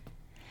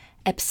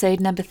episode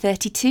number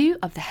 32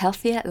 of the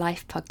Healthier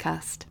Life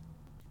podcast.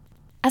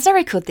 As I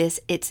record this,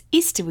 it's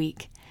Easter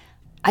week.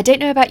 I don't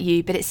know about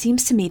you, but it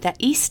seems to me that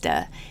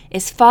Easter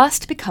is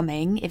fast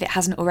becoming, if it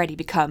hasn't already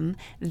become,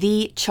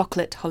 the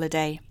chocolate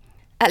holiday.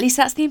 At least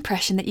that's the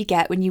impression that you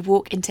get when you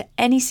walk into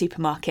any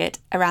supermarket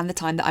around the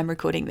time that I'm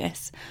recording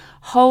this.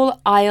 Whole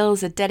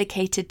aisles are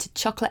dedicated to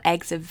chocolate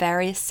eggs of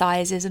various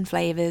sizes and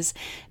flavours,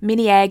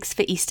 mini eggs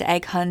for Easter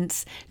egg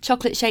hunts,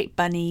 chocolate-shaped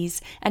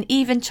bunnies, and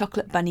even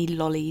chocolate bunny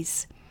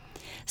lollies.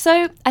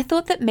 So I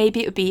thought that maybe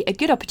it would be a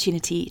good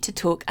opportunity to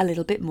talk a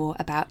little bit more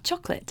about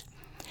chocolate.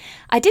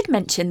 I did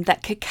mention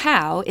that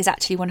cacao is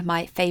actually one of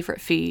my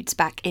favourite foods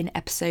back in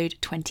episode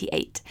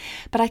 28,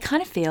 but I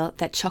kind of feel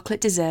that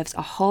chocolate deserves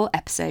a whole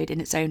episode in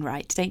its own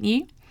right, don't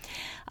you?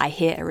 I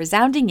hear a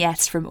resounding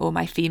yes from all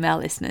my female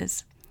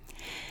listeners.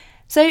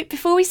 So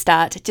before we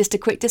start, just a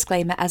quick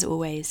disclaimer as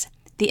always.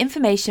 The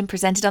information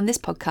presented on this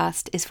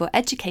podcast is for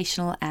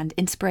educational and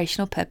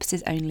inspirational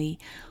purposes only.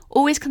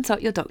 Always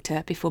consult your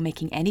doctor before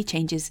making any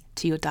changes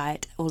to your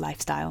diet or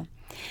lifestyle.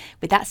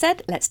 With that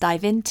said, let's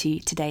dive into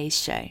today's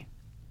show.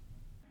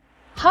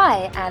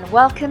 Hi, and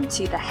welcome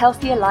to the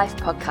Healthier Life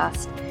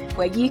podcast,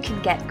 where you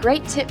can get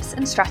great tips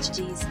and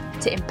strategies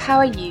to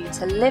empower you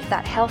to live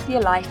that healthier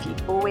life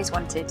you've always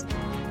wanted.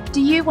 Do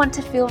you want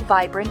to feel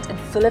vibrant and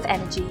full of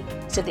energy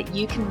so that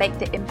you can make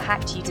the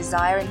impact you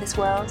desire in this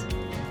world?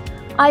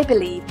 I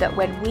believe that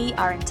when we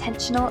are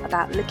intentional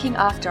about looking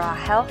after our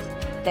health,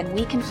 then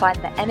we can find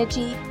the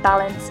energy,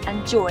 balance,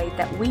 and joy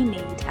that we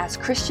need as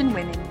Christian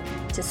women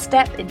to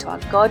step into our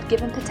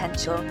God-given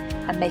potential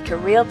and make a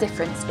real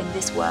difference in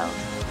this world.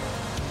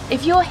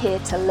 If you're here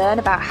to learn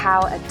about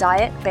how a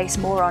diet based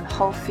more on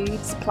whole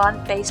foods,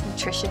 plant-based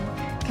nutrition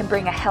can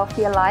bring a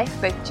healthier life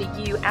both to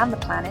you and the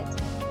planet,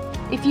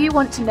 if you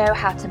want to know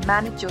how to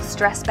manage your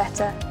stress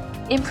better,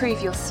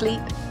 improve your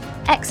sleep,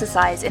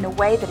 exercise in a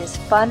way that is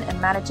fun and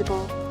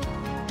manageable,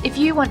 if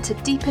you want to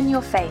deepen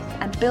your faith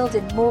and build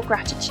in more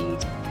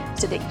gratitude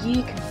so that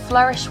you can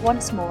flourish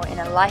once more in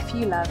a life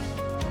you love,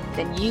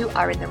 then you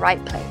are in the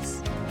right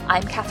place.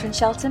 I'm Catherine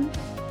Shelton.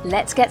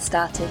 Let's get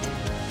started.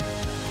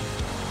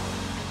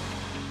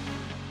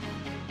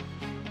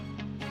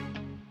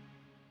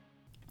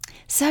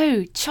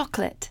 So,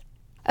 chocolate.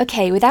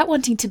 Okay, without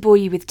wanting to bore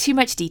you with too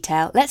much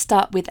detail, let's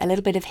start with a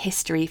little bit of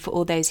history for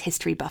all those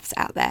history buffs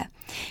out there.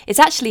 It's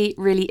actually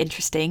really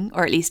interesting,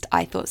 or at least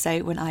I thought so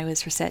when I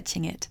was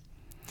researching it.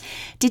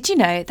 Did you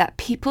know that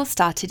people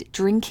started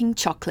drinking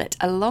chocolate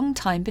a long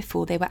time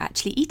before they were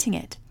actually eating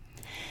it?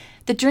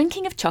 The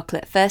drinking of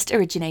chocolate first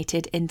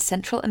originated in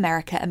Central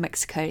America and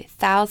Mexico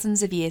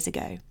thousands of years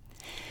ago.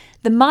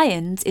 The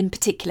Mayans, in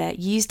particular,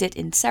 used it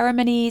in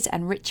ceremonies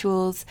and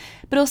rituals,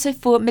 but also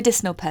for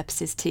medicinal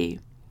purposes too.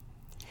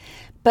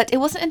 But it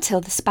wasn't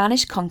until the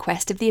Spanish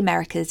conquest of the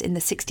Americas in the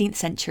 16th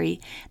century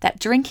that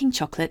drinking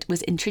chocolate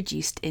was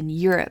introduced in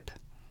Europe.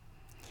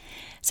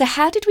 So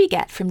how did we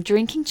get from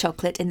drinking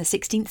chocolate in the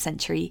 16th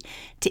century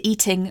to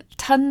eating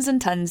tons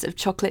and tons of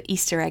chocolate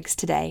Easter eggs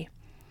today?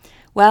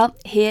 Well,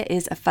 here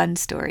is a fun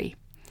story.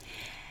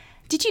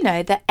 Did you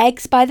know that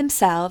eggs by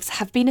themselves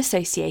have been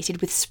associated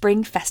with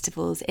spring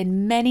festivals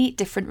in many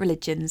different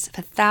religions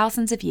for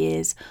thousands of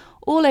years,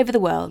 all over the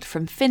world,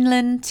 from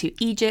Finland to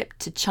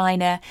Egypt to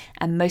China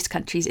and most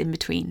countries in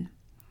between?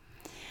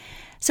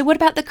 So what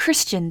about the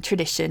Christian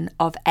tradition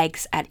of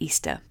eggs at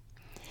Easter?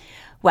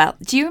 Well,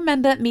 do you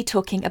remember me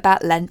talking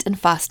about Lent and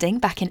fasting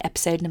back in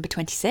episode number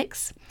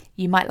 26?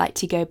 You might like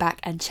to go back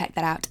and check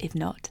that out if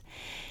not.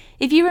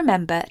 If you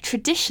remember,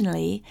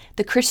 traditionally,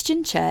 the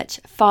Christian church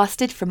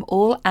fasted from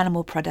all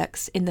animal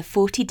products in the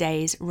 40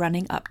 days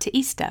running up to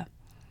Easter.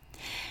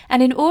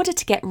 And in order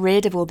to get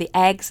rid of all the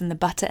eggs and the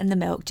butter and the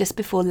milk just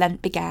before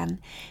Lent began,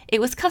 it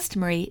was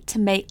customary to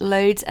make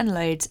loads and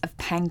loads of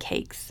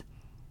pancakes.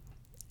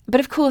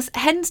 But of course,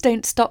 hens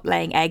don't stop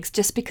laying eggs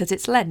just because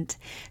it's Lent.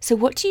 So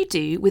what do you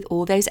do with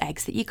all those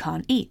eggs that you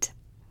can't eat?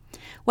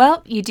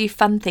 Well, you do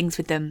fun things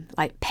with them,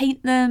 like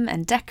paint them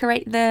and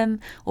decorate them,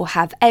 or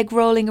have egg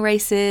rolling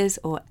races,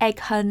 or egg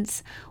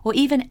hunts, or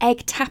even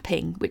egg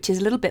tapping, which is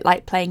a little bit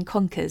like playing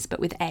conkers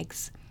but with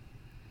eggs.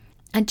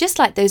 And just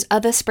like those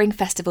other spring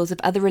festivals of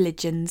other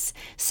religions,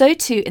 so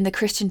too in the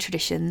Christian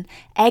tradition,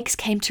 eggs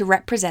came to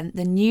represent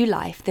the new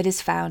life that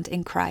is found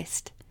in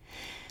Christ.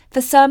 For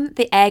some,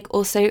 the egg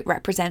also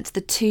represents the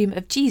tomb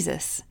of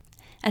Jesus.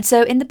 And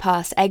so in the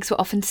past, eggs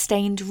were often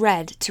stained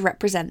red to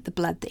represent the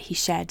blood that he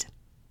shed.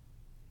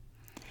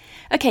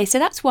 Okay, so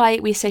that's why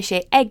we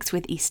associate eggs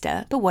with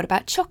Easter, but what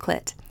about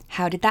chocolate?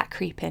 How did that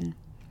creep in?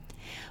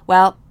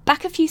 Well,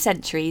 back a few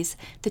centuries,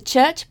 the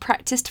church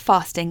practiced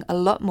fasting a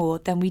lot more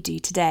than we do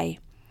today.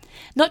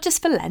 Not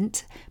just for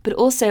Lent, but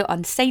also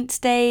on saints'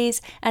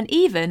 days and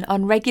even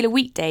on regular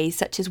weekdays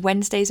such as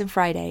Wednesdays and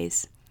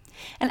Fridays.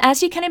 And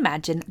as you can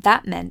imagine,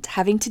 that meant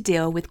having to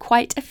deal with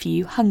quite a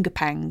few hunger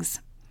pangs.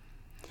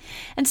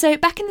 And so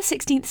back in the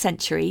 16th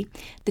century,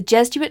 the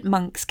Jesuit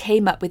monks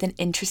came up with an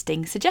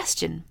interesting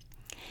suggestion.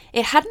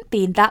 It hadn't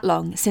been that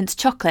long since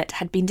chocolate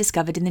had been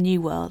discovered in the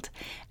New World,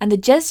 and the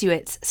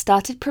Jesuits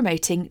started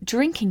promoting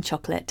drinking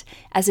chocolate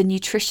as a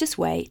nutritious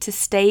way to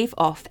stave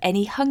off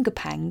any hunger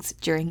pangs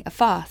during a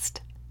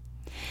fast.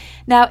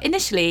 Now,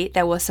 initially,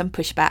 there was some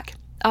pushback.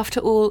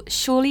 After all,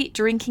 surely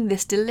drinking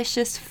this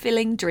delicious,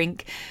 filling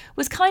drink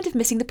was kind of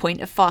missing the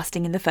point of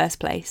fasting in the first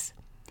place.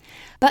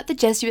 But the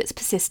Jesuits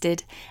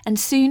persisted, and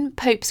soon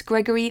Popes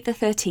Gregory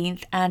XIII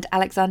and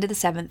Alexander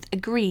VII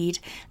agreed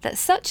that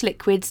such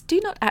liquids do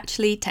not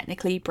actually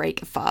technically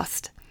break a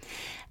fast.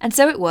 And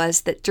so it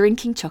was that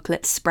drinking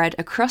chocolate spread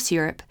across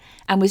Europe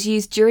and was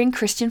used during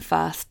Christian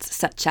fasts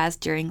such as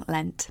during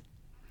Lent.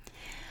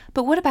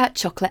 But what about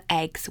chocolate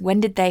eggs? When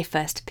did they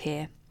first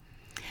appear?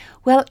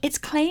 Well, it's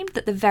claimed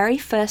that the very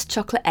first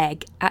chocolate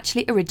egg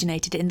actually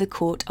originated in the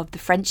court of the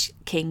French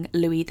King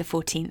Louis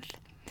XIV.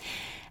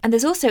 And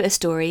there's also a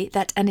story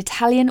that an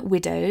Italian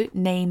widow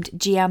named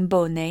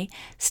Giambone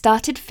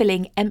started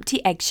filling empty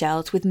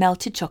eggshells with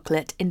melted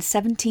chocolate in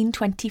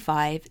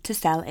 1725 to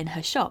sell in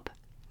her shop.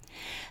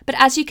 But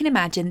as you can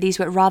imagine, these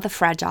were rather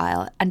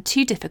fragile and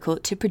too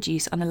difficult to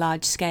produce on a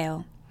large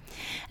scale.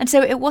 And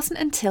so it wasn't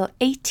until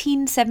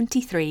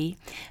 1873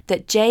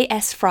 that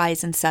J.S.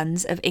 Fry's and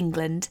Sons of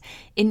England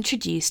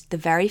introduced the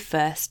very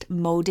first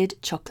moulded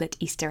chocolate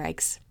Easter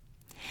eggs.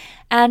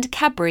 And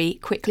Cadbury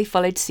quickly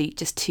followed suit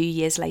just 2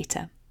 years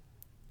later.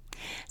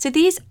 So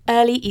these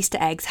early Easter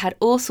eggs had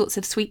all sorts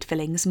of sweet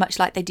fillings, much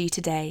like they do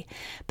today,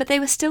 but they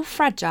were still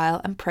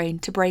fragile and prone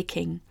to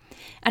breaking.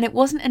 And it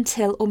wasn't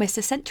until almost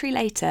a century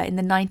later, in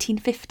the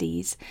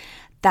 1950s,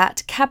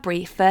 that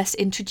Cadbury first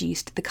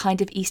introduced the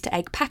kind of Easter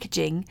egg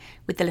packaging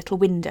with the little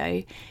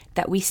window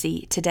that we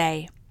see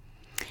today.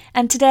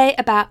 And today,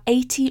 about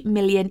 80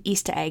 million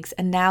Easter eggs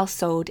are now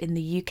sold in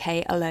the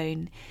UK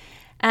alone.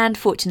 And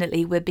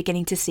fortunately, we're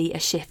beginning to see a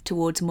shift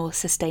towards more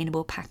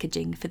sustainable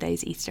packaging for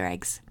those Easter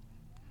eggs.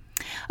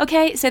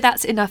 Okay, so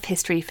that's enough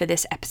history for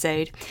this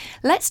episode.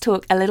 Let's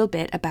talk a little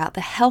bit about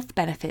the health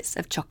benefits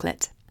of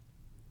chocolate.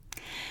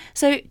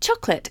 So,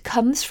 chocolate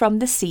comes from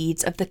the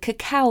seeds of the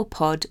cacao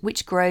pod,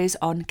 which grows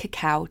on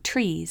cacao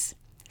trees.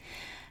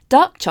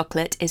 Dark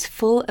chocolate is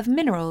full of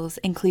minerals,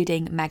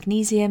 including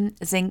magnesium,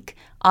 zinc,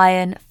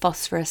 iron,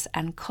 phosphorus,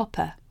 and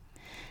copper.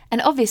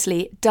 And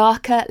obviously,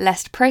 darker,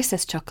 less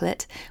processed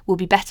chocolate will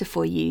be better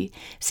for you,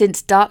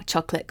 since dark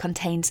chocolate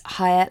contains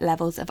higher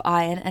levels of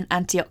iron and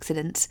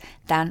antioxidants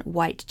than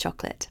white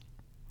chocolate.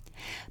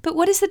 But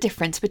what is the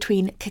difference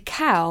between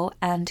cacao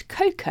and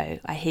cocoa,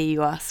 I hear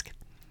you ask?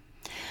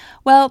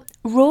 Well,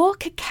 raw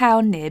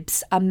cacao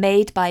nibs are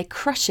made by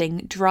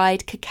crushing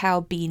dried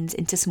cacao beans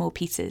into small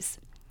pieces.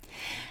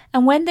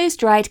 And when those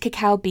dried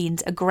cacao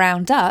beans are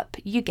ground up,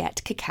 you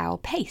get cacao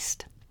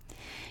paste.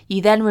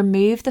 You then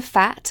remove the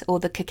fat or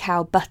the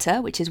cacao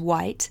butter, which is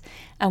white,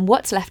 and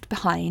what's left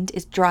behind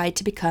is dried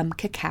to become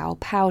cacao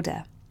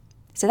powder.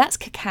 So that's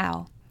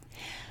cacao.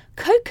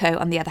 Cocoa,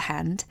 on the other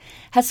hand,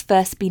 has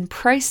first been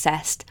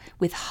processed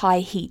with high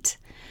heat,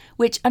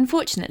 which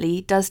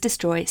unfortunately does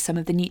destroy some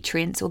of the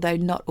nutrients, although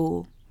not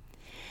all.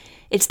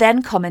 It's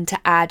then common to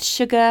add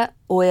sugar,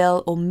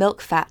 oil, or milk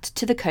fat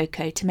to the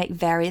cocoa to make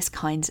various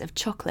kinds of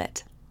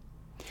chocolate.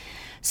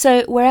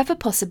 So wherever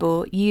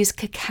possible, use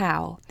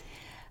cacao.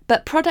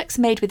 But products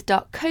made with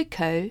dark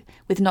cocoa,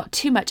 with not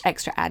too much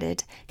extra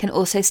added, can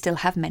also still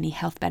have many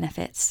health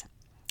benefits.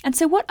 And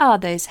so what are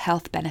those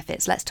health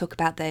benefits? Let's talk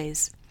about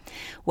those.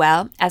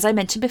 Well, as I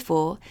mentioned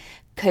before,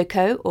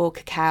 cocoa or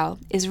cacao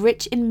is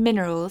rich in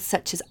minerals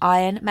such as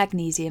iron,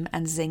 magnesium,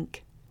 and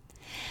zinc.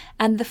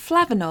 And the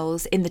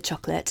flavonols in the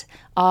chocolate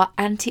are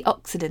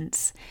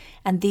antioxidants,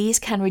 and these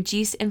can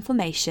reduce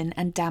inflammation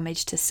and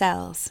damage to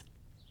cells.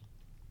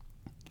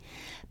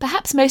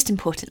 Perhaps most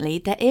importantly,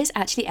 there is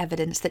actually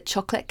evidence that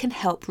chocolate can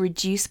help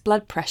reduce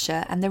blood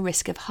pressure and the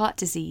risk of heart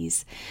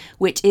disease,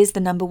 which is the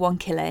number one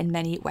killer in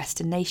many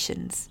Western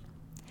nations.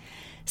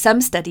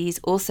 Some studies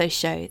also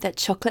show that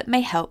chocolate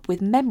may help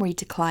with memory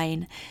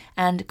decline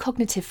and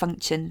cognitive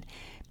function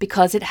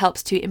because it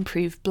helps to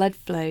improve blood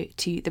flow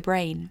to the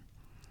brain.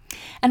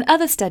 And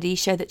other studies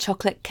show that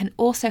chocolate can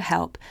also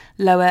help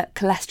lower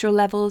cholesterol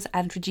levels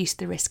and reduce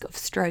the risk of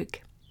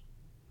stroke.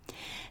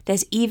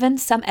 There's even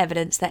some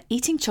evidence that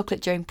eating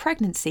chocolate during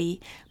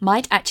pregnancy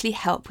might actually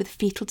help with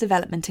fetal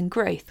development and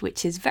growth,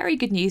 which is very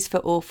good news for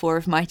all 4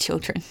 of my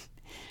children.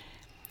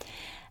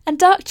 And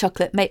dark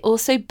chocolate may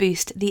also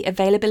boost the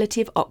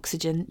availability of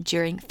oxygen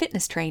during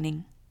fitness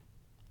training.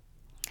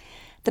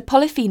 The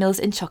polyphenols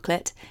in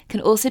chocolate can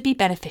also be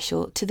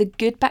beneficial to the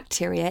good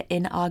bacteria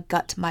in our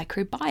gut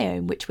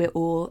microbiome, which we're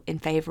all in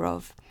favour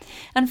of.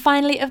 And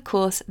finally, of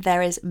course,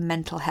 there is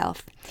mental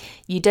health.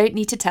 You don't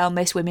need to tell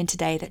most women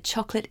today that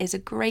chocolate is a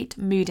great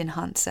mood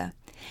enhancer.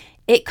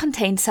 It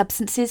contains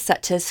substances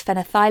such as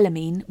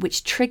phenethylamine,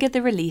 which trigger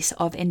the release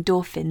of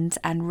endorphins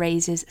and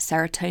raises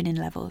serotonin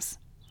levels.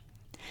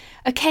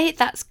 Okay,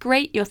 that's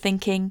great, you're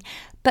thinking,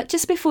 but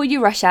just before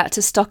you rush out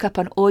to stock up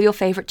on all your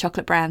favourite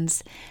chocolate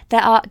brands,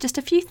 there are just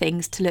a few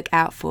things to look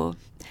out for.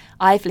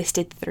 I've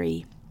listed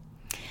 3.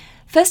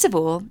 First of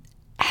all,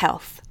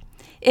 health.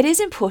 It is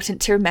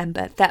important to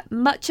remember that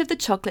much of the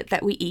chocolate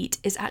that we eat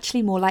is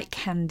actually more like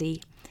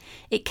candy.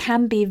 It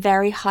can be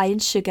very high in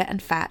sugar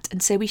and fat,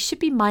 and so we should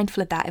be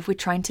mindful of that if we're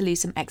trying to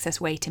lose some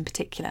excess weight in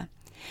particular.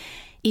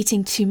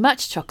 Eating too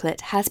much chocolate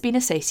has been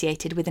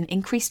associated with an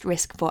increased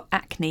risk for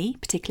acne,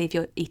 particularly if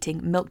you're eating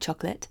milk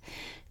chocolate,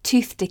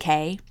 tooth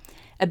decay,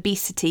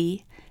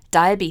 obesity,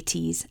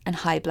 diabetes, and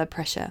high blood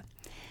pressure.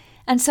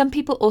 And some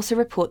people also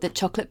report that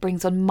chocolate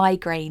brings on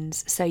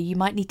migraines, so you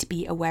might need to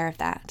be aware of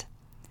that.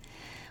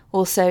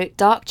 Also,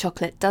 dark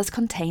chocolate does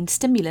contain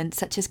stimulants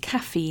such as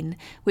caffeine,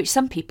 which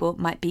some people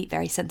might be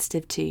very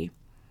sensitive to.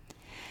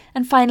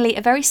 And finally,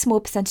 a very small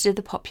percentage of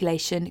the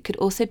population could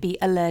also be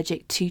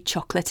allergic to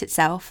chocolate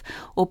itself,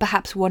 or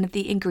perhaps one of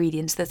the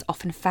ingredients that's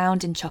often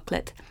found in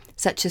chocolate,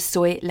 such as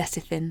soy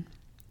lecithin.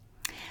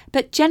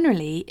 But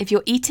generally, if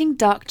you're eating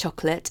dark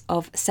chocolate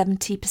of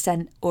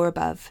 70% or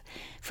above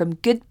from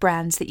good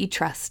brands that you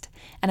trust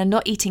and are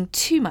not eating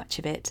too much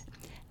of it,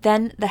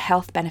 then the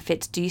health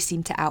benefits do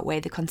seem to outweigh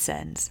the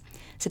concerns.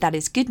 So that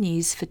is good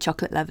news for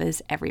chocolate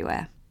lovers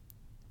everywhere.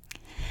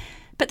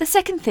 But the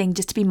second thing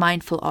just to be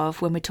mindful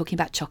of when we're talking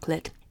about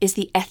chocolate is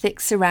the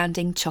ethics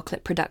surrounding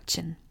chocolate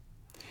production.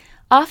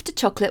 After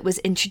chocolate was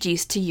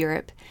introduced to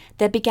Europe,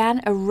 there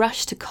began a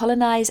rush to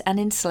colonize and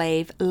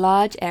enslave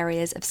large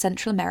areas of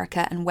Central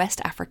America and West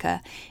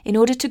Africa in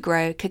order to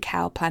grow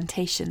cacao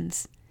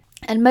plantations.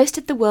 And most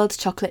of the world's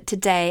chocolate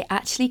today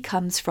actually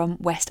comes from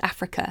West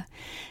Africa,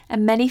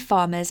 and many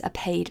farmers are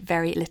paid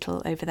very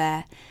little over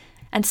there.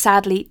 And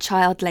sadly,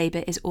 child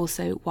labour is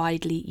also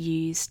widely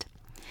used.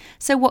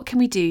 So what can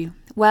we do?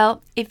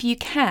 Well, if you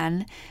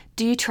can,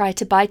 do try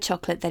to buy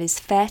chocolate that is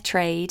fair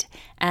trade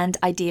and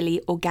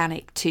ideally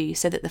organic too,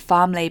 so that the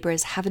farm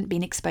labourers haven't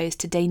been exposed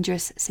to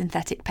dangerous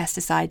synthetic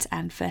pesticides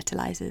and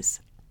fertilisers.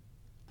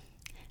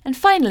 And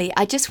finally,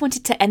 I just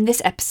wanted to end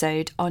this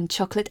episode on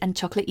chocolate and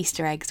chocolate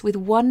Easter eggs with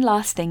one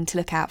last thing to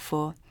look out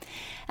for.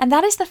 And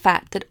that is the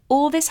fact that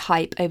all this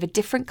hype over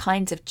different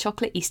kinds of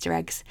chocolate Easter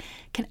eggs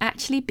can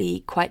actually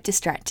be quite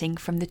distracting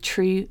from the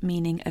true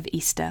meaning of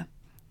Easter.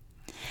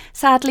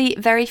 Sadly,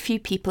 very few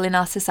people in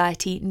our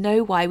society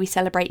know why we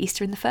celebrate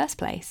Easter in the first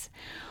place.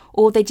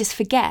 Or they just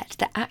forget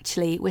that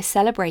actually we're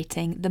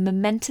celebrating the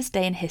momentous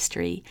day in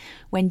history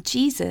when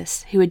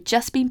Jesus, who had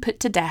just been put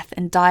to death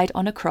and died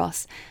on a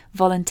cross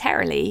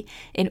voluntarily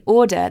in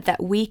order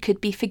that we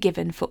could be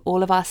forgiven for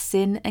all of our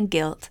sin and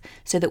guilt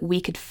so that we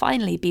could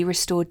finally be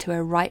restored to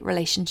a right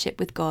relationship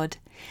with God,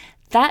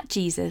 that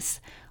Jesus,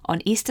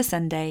 on Easter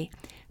Sunday,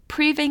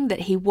 proving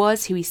that he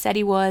was who he said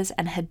he was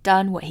and had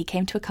done what he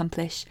came to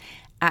accomplish,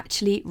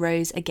 actually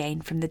rose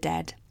again from the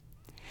dead.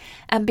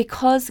 And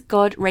because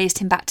God raised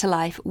him back to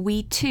life,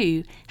 we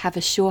too have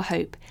a sure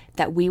hope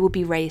that we will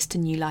be raised to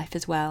new life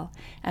as well,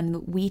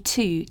 and we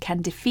too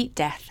can defeat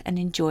death and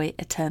enjoy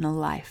eternal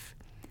life.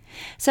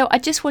 So I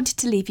just wanted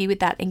to leave you with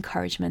that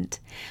encouragement.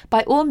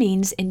 By all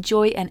means,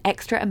 enjoy an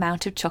extra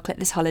amount of chocolate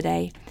this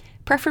holiday,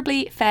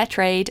 preferably fair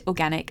trade,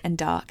 organic and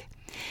dark.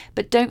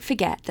 But don't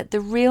forget that the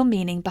real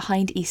meaning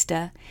behind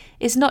Easter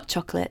is not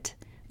chocolate,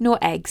 nor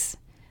eggs,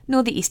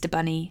 nor the Easter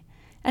bunny,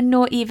 and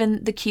nor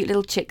even the cute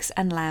little chicks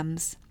and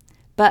lambs,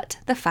 but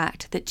the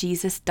fact that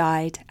Jesus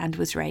died and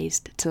was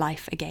raised to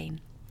life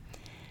again.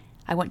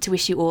 I want to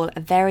wish you all a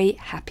very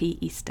happy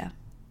Easter.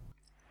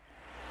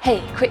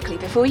 Hey, quickly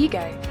before you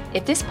go,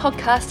 if this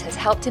podcast has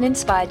helped and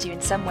inspired you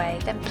in some way,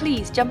 then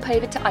please jump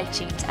over to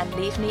iTunes and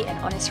leave me an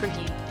honest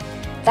review.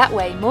 That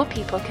way more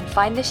people can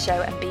find this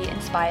show and be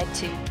inspired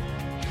too.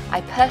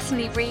 I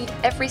personally read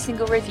every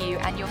single review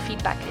and your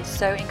feedback is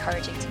so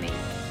encouraging to me.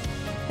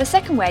 The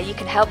second way you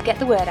can help get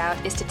the word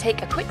out is to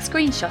take a quick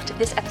screenshot of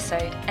this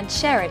episode and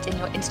share it in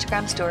your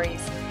Instagram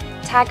stories.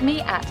 Tag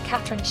me at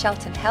Catherine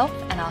Shelton Health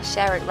and I'll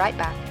share it right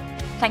back.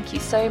 Thank you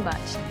so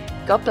much.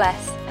 God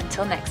bless.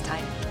 Until next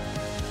time.